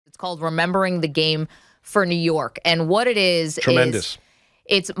It's called Remembering the Game for New York. And what it is Tremendous.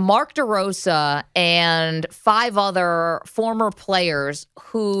 It's Mark DeRosa and 5 other former players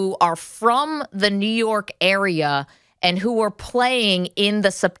who are from the New York area and who were playing in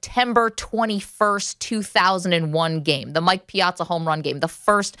the September 21st, 2001 game, the Mike Piazza home run game, the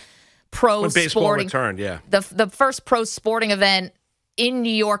first pro when baseball sporting returned, yeah. the first pro sporting event in New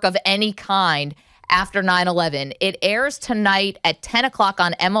York of any kind after 9/11. It airs tonight at 10 o'clock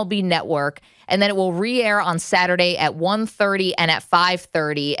on MLB Network, and then it will re-air on Saturday at 1:30 and at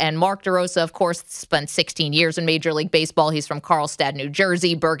 5:30. And Mark DeRosa, of course, spent 16 years in Major League Baseball. He's from Carlstadt, New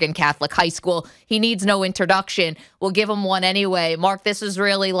Jersey, Bergen Catholic High School. He needs no introduction. We'll give him one anyway. Mark, this is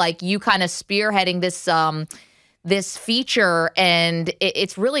really like you kind of spearheading this feature, and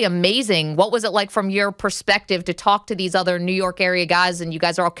it's really amazing. What was it like from your perspective to talk to these other New York area guys, and you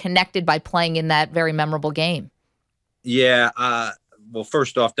guys are all connected by playing in that very memorable game? Yeah. Well,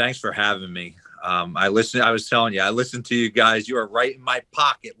 first off, thanks for having me. I was telling you, I listen to you guys. You are right in my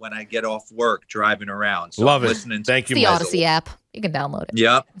pocket when I get off work driving around. So Love I'm it. Listening Thank you, the Mark. Odyssey app. You can download it.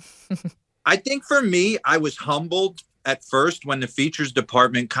 Yep. I think for me, I was humbled at first when the features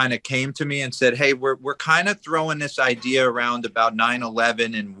department kind of came to me and said, hey, we're kind of throwing this idea around about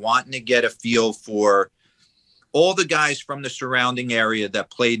 9/11 and wanting to get a feel for all the guys from the surrounding area that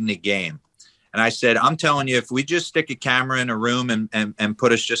played in the game. And I said, I'm telling you, if we just stick a camera in a room and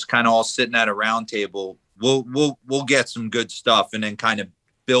put us just kind of all sitting at a round table, we'll get some good stuff and then kind of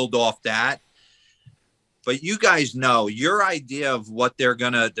build off that. But you guys know your idea of what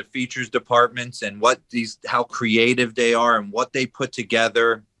the features departments and how creative they are and what they put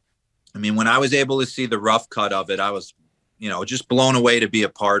together. I mean, when I was able to see the rough cut of it, I was, just blown away to be a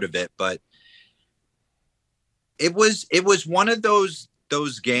part of it. But it was one of those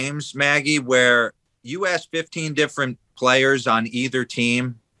games, Maggie, where you asked 15 different players on either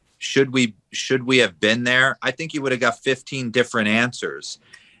team, should we have been there? I think you would have got 15 different answers.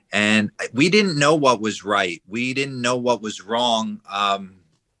 And we didn't know what was right. We didn't know what was wrong.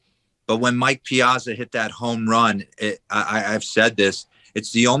 But when Mike Piazza hit that home run, I've said this,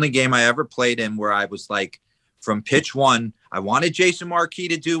 it's the only game I ever played in where I was like, from pitch one, I wanted Jason Marquis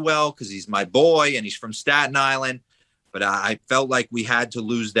to do well because he's my boy and he's from Staten Island. But I felt like we had to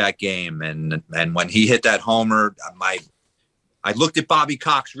lose that game. And when he hit that homer, I looked at Bobby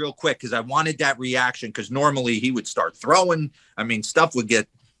Cox real quick because I wanted that reaction, because normally he would start throwing. I mean, stuff would get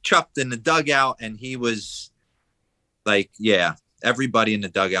chucked in the dugout, and he was like, yeah, everybody in the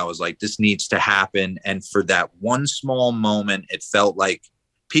dugout was like, this needs to happen. And for that one small moment, it felt like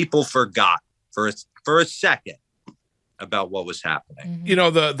people forgot for a second about what was happening.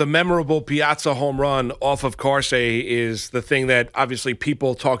 The memorable Piazza home run off of Carsey is the thing that obviously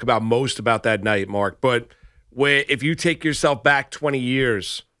people talk about most about that night, Mark. But if you take yourself back 20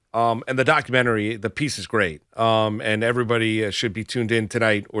 years, and the documentary, the piece is great. And everybody should be tuned in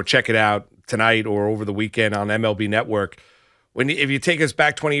tonight or check it out tonight or over the weekend on MLB Network. If you take us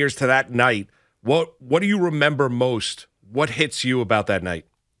back 20 years to that night, what do you remember most? What hits you about that night?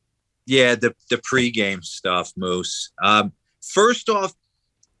 Yeah, the pregame stuff, Moose. First off,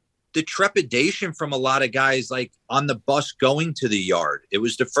 the trepidation from a lot of guys, like on the bus going to the yard. It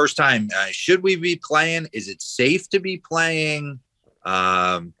was the first time. Should we be playing? Is it safe to be playing?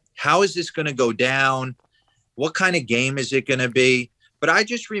 How is this going to go down? What kind of game is it going to be? But I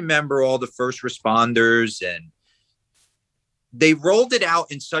just remember all the first responders, and they rolled it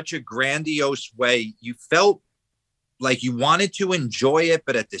out in such a grandiose way. You felt like you wanted to enjoy it,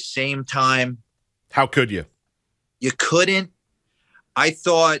 but at the same time, how could you? You couldn't. I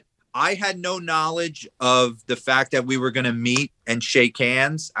thought I had no knowledge of the fact that we were going to meet and shake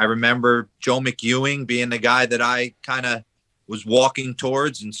hands. I remember Joe McEwing being the guy that I kind of was walking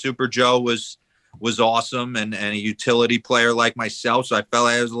towards, and Super Joe was awesome and a utility player like myself. So I felt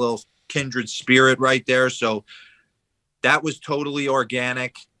like I was a little kindred spirit right there. So that was totally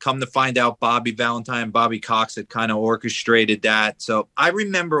organic. Come to find out, Bobby Valentine, Bobby Cox had kind of orchestrated that. So I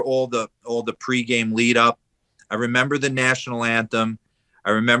remember all the pregame lead up. I remember the national anthem.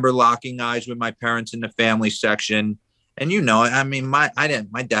 I remember locking eyes with my parents in the family section. And I mean, my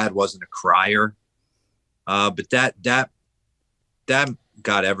dad wasn't a crier, but that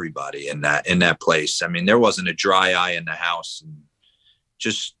got everybody in that place. I mean, there wasn't a dry eye in the house. And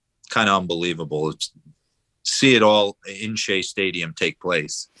just kind of unbelievable. See it all in Shea Stadium take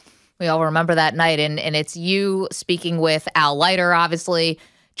place. We all remember that night, and it's you speaking with Al Leiter, obviously,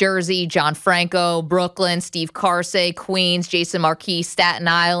 Jersey, John Franco, Brooklyn, Steve Carsey, Queens, Jason Marquis, Staten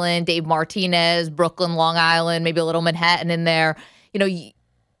Island, Dave Martinez, Brooklyn, Long Island, maybe a little Manhattan in there.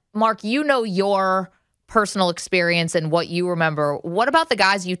 Mark, your personal experience and what you remember. What about the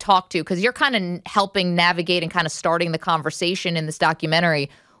guys you talked to? Because you're kind of helping navigate and kind of starting the conversation in this documentary.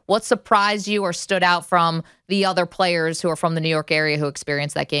 What surprised you or stood out from the other players who are from the New York area who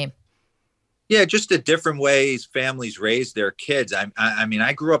experienced that game? Yeah, just the different ways families raise their kids. I mean,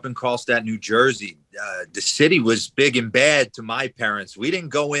 I grew up in Carlstadt, New Jersey. The city was big and bad to my parents. We didn't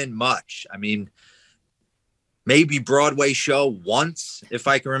go in much. I mean, maybe Broadway show once, if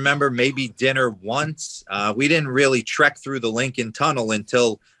I can remember, maybe dinner once. We didn't really trek through the Lincoln Tunnel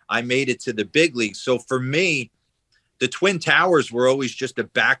until I made it to the big leagues. So for me, the Twin Towers were always just a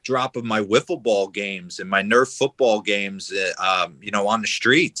backdrop of my wiffle ball games and my Nerf football games, on the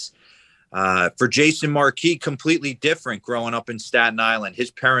streets. For Jason Marquis, completely different growing up in Staten Island.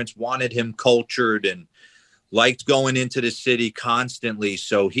 His parents wanted him cultured and liked going into the city constantly.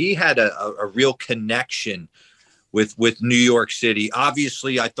 So he had a real connection with New York City.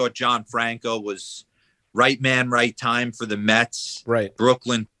 Obviously, I thought John Franco was right man, right time for the Mets. Right.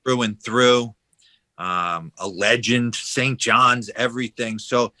 Brooklyn through and through. A legend, St. John's, everything.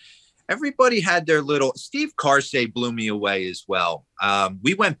 So everybody had their little. Steve Carsey blew me away as well.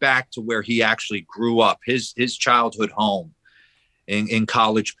 We went back to where he actually grew up, his childhood home in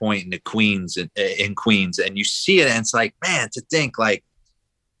College Point in the Queens, in Queens. And you see it, and it's like, man, to think like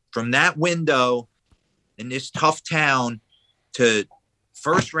from that window in this tough town to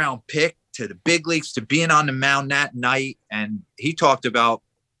first round pick to the big leagues to being on the mound that night. And he talked about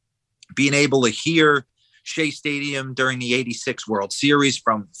being able to hear Shea Stadium during the 86 World Series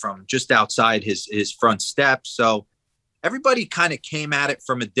from just outside his front steps. So everybody kind of came at it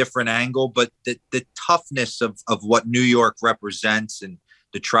from a different angle, but the toughness of what New York represents and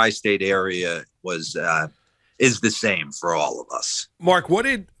the tri-state area is the same for all of us. Mark, what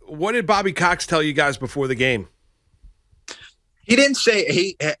did Bobby Cox tell you guys before the game? He didn't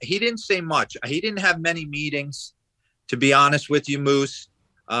say he didn't say much. He didn't have many meetings, to be honest with you, Moose.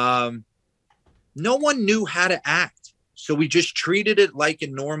 No one knew how to act. So we just treated it like a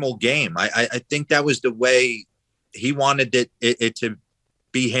normal game. I think that was the way he wanted it to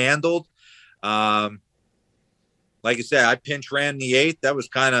be handled. Like I said, I pinch ran the eighth. That was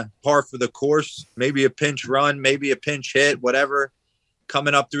kind of par for the course. Maybe a pinch run, maybe a pinch hit, whatever,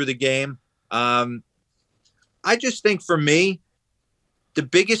 coming up through the game. I just think for me, the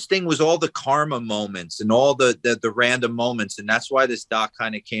biggest thing was all the karma moments and all the random moments. And that's why this doc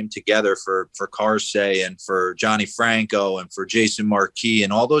kind of came together for Carsey and for Johnny Franco and for Jason Marquis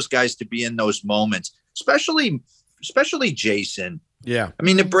and all those guys to be in those moments, especially Jason. Yeah. I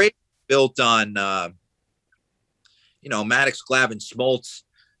mean, the Braves built on, Maddox, Glavine, Smoltz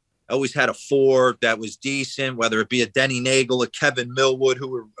always had a four that was decent, whether it be a Denny Nagel, a Kevin Millwood,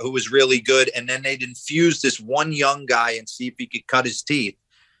 who was really good. And then they'd infuse this one young guy and see if he could cut his teeth.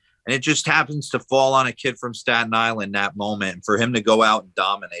 And it just happens to fall on a kid from Staten Island that moment. And for him to go out and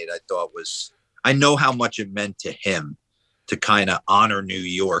dominate, I know how much it meant to him to kind of honor New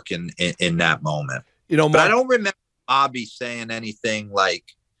York in that moment. But I don't remember Bobby saying anything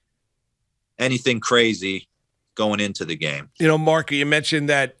crazy going into the game. Mark, you mentioned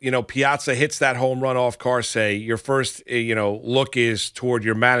that, Piazza hits that home run off Carsey. Your first, look is toward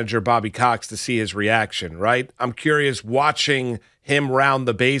your manager, Bobby Cox, to see his reaction, right? I'm curious, watching him round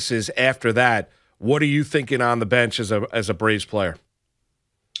the bases after that, what are you thinking on the bench as a Braves player?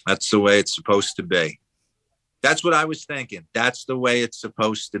 That's the way it's supposed to be. That's what I was thinking. That's the way it's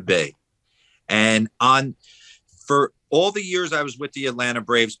supposed to be. And for all the years I was with the Atlanta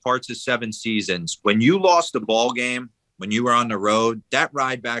Braves, parts of 7 seasons, when you lost a ball game, when you were on the road, that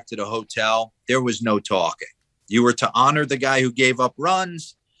ride back to the hotel, there was no talking. You were to honor the guy who gave up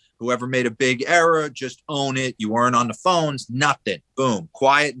runs, whoever made a big error, just own it. You weren't on the phones, nothing. Boom,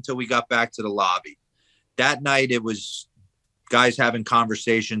 quiet until we got back to the lobby. That night, it was guys having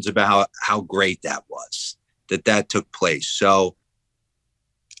conversations about how great that was, that took place. So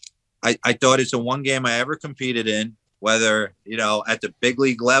I thought it's the one game I ever competed in, whether, at the big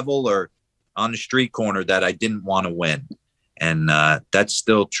league level or on the street corner, that I didn't want to win. And that's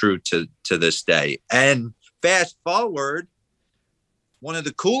still true to this day. And fast forward, one of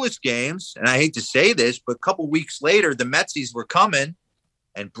the coolest games, and I hate to say this, but a couple weeks later, the Metsies were coming,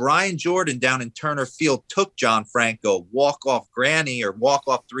 and Brian Jordan down in Turner Field took John Franco walk-off granny or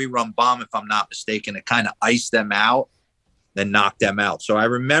walk-off 3-run bomb, if I'm not mistaken, to kind of ice them out, then knock them out. So I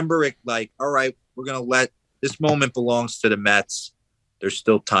remember it like, all right, we're going to let this moment belongs to the Mets. There's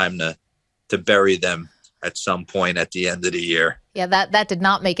still time to bury them at some point at the end of the year. Yeah, that did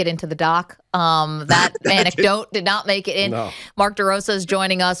not make it into the doc. That anecdote did not make it in. No. Mark DeRosa is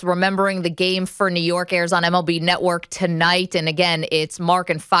joining us. Remembering the Game for New York airs on MLB Network tonight. And again, it's Mark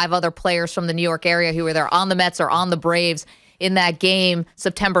and 5 other players from the New York area who were there on the Mets or on the Braves in that game,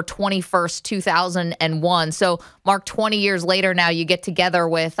 September 21st, 2001. So, Mark, 20 years later now, you get together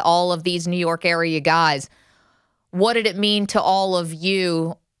with all of these New York area guys. What did it mean to all of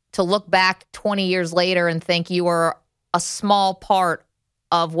you to look back 20 years later and think you were a small part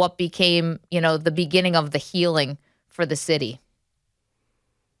of what became, the beginning of the healing for the city?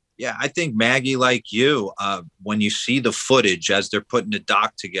 Yeah, I think, Maggie, like you, when you see the footage as they're putting the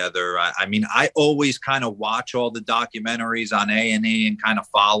doc together, I always kind of watch all the documentaries on A&E and kind of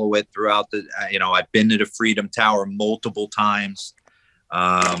follow it throughout the, I've been to the Freedom Tower multiple times.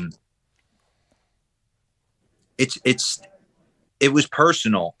 It was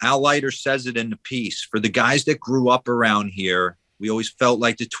personal. Al Leiter says it in the piece. For the guys that grew up around here, we always felt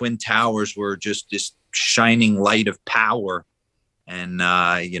like the Twin Towers were just this shining light of power. And,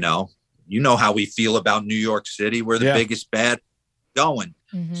 you know how we feel about New York City. We're the biggest bad going.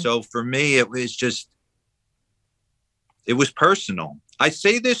 Mm-hmm. So for me, it was personal. I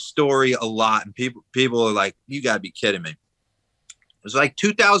say this story a lot, and people are like, you got to be kidding me. It was like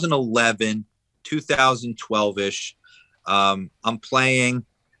 2011, 2012-ish. I'm playing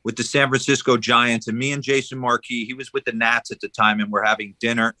with the San Francisco Giants, and me and Jason Marquis, he was with the Nats at the time, and we're having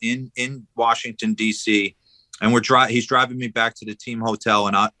dinner in Washington, D.C., and he's driving me back to the team hotel.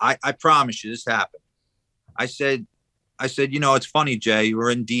 And I promise you this happened. I said, it's funny, Jay, we're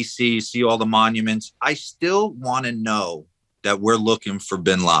in DC, you see all the monuments. I still want to know that we're looking for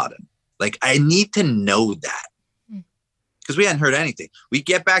bin Laden. Like, I need to know that because we hadn't heard anything. We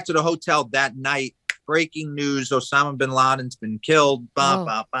get back to the hotel that night, breaking news, Osama bin Laden's been killed.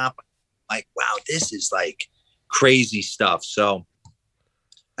 Like, wow, this is like crazy stuff. So,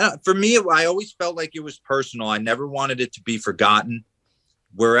 for me, I always felt like it was personal. I never wanted it to be forgotten.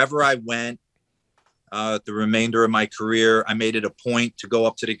 Wherever I went, the remainder of my career, I made it a point to go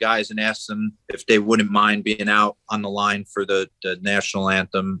up to the guys and ask them if they wouldn't mind being out on the line for the national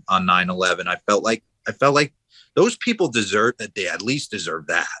anthem on 9/11. I felt like those people deserve that. They at least deserve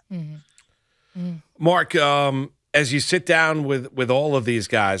that. Mm-hmm. Mm-hmm. Mark, as you sit down with all of these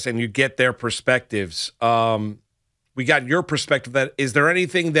guys and you get their perspectives, we got your perspective. That is there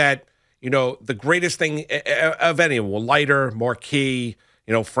anything that, the greatest thing of anyone, well, Leiter, Marquis,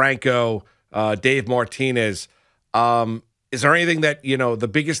 Franco, Dave Martinez, is there anything that, the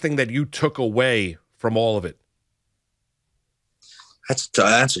biggest thing that you took away from all of it?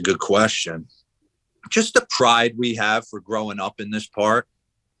 That's a good question. Just the pride we have for growing up in this part,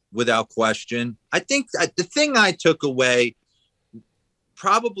 without question. I think the thing I took away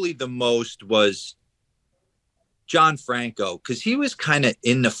probably the most was John Franco, because he was kind of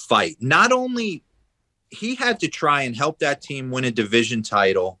in the fight. Not only he had to try and help that team win a division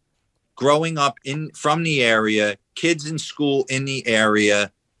title, growing up from the area, kids in school in the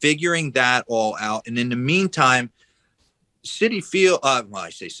area, figuring that all out. And in the meantime, Shea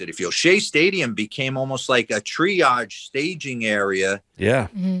Stadium became almost like a triage staging area. Yeah.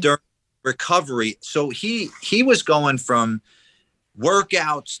 During recovery. So he was going from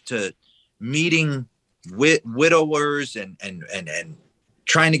workouts to meeting widowers and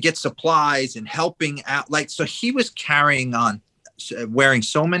trying to get supplies and helping out. So he was wearing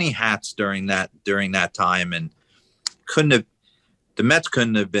so many hats during that time, and the Mets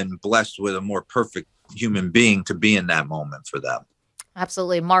couldn't have been blessed with a more perfect human being to be in that moment for them.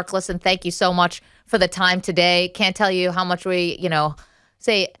 Absolutely. Mark, listen, thank you so much for the time today. Can't tell you how much we,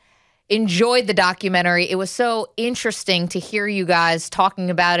 enjoyed the documentary. It was so interesting to hear you guys talking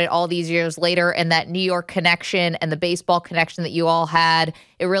about it all these years later, and that New York connection and the baseball connection that you all had.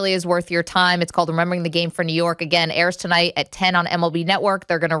 It really is worth your time. It's called Remembering the Game for New York. Again, airs tonight at 10 on MLB Network.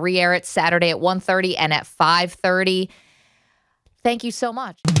 They're going to re-air it Saturday at 1:30 and at 5:30. Thank you so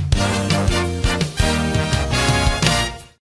much.